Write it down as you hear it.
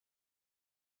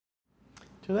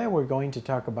Today we're going to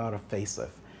talk about a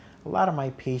facelift. A lot of my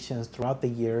patients throughout the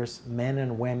years, men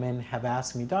and women, have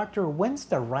asked me, Doctor, when's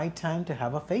the right time to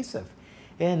have a facelift?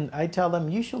 And I tell them,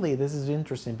 usually this is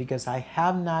interesting because I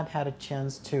have not had a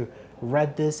chance to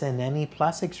read this in any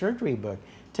plastic surgery book.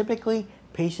 Typically,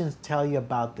 patients tell you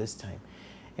about this time.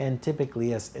 And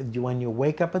typically, when you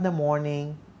wake up in the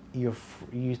morning, you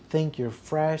think you're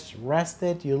fresh,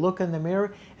 rested, you look in the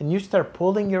mirror, and you start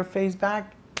pulling your face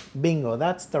back, bingo,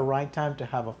 that's the right time to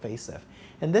have a facelift.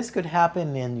 And this could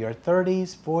happen in your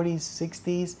 30s, 40s,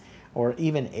 60s, or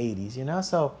even 80s, you know?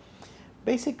 So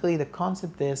basically the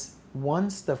concept is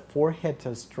once the forehead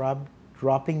has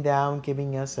dropping down,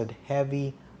 giving us a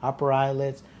heavy upper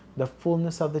eyelids, the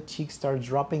fullness of the cheek starts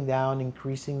dropping down,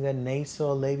 increasing the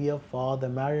nasal labial fold, the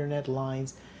marionette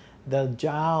lines, the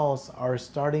jowls are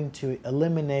starting to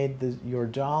eliminate your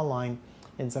jawline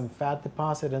and some fat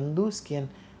deposit and loose skin.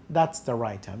 That's the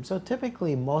right time. So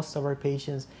typically most of our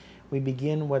patients, we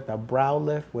begin with a brow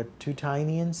lift with 2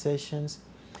 tiny incisions.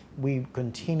 We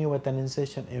continue with an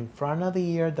incision in front of the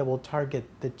ear that will target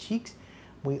the cheeks.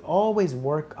 We always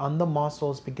work on the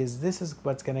muscles because this is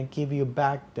what's going to give you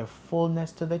back the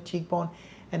fullness to the cheekbone.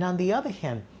 And on the other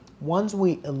hand, once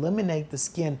we eliminate the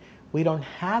skin, we don't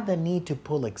have the need to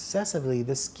pull excessively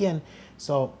the skin.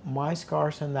 So my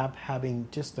scars end up having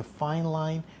just a fine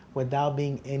line without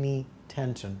being any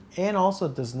tension, and also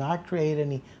does not create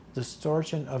any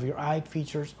distortion of your eye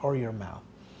features or your mouth.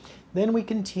 Then we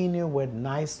continue with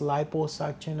nice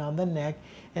liposuction on the neck,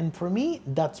 and for me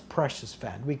that's precious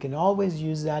fat. We can always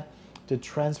use that to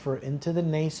transfer into the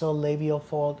nasal labial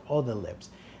fold or the lips.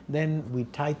 Then we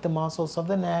tighten the muscles of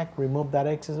the neck, remove that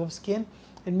excess of skin.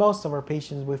 In most of our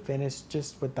patients we finish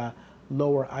just with the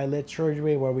lower eyelid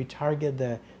surgery where we target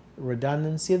the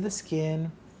redundancy of the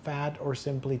skin, fat, or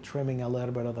simply trimming a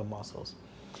little bit of the muscles.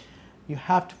 You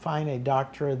have to find a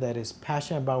doctor that is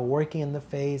passionate about working in the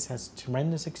face, has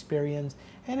tremendous experience,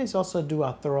 and is also do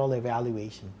a thorough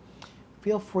evaluation.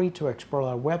 Feel free to explore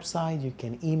our website. You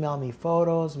can email me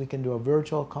photos. We can do a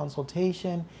virtual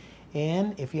consultation.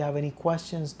 And if you have any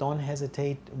questions, don't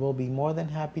hesitate. We'll be more than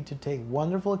happy to take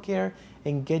wonderful care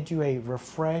and get you a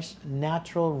refreshed,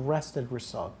 natural, rested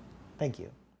result. Thank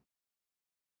you.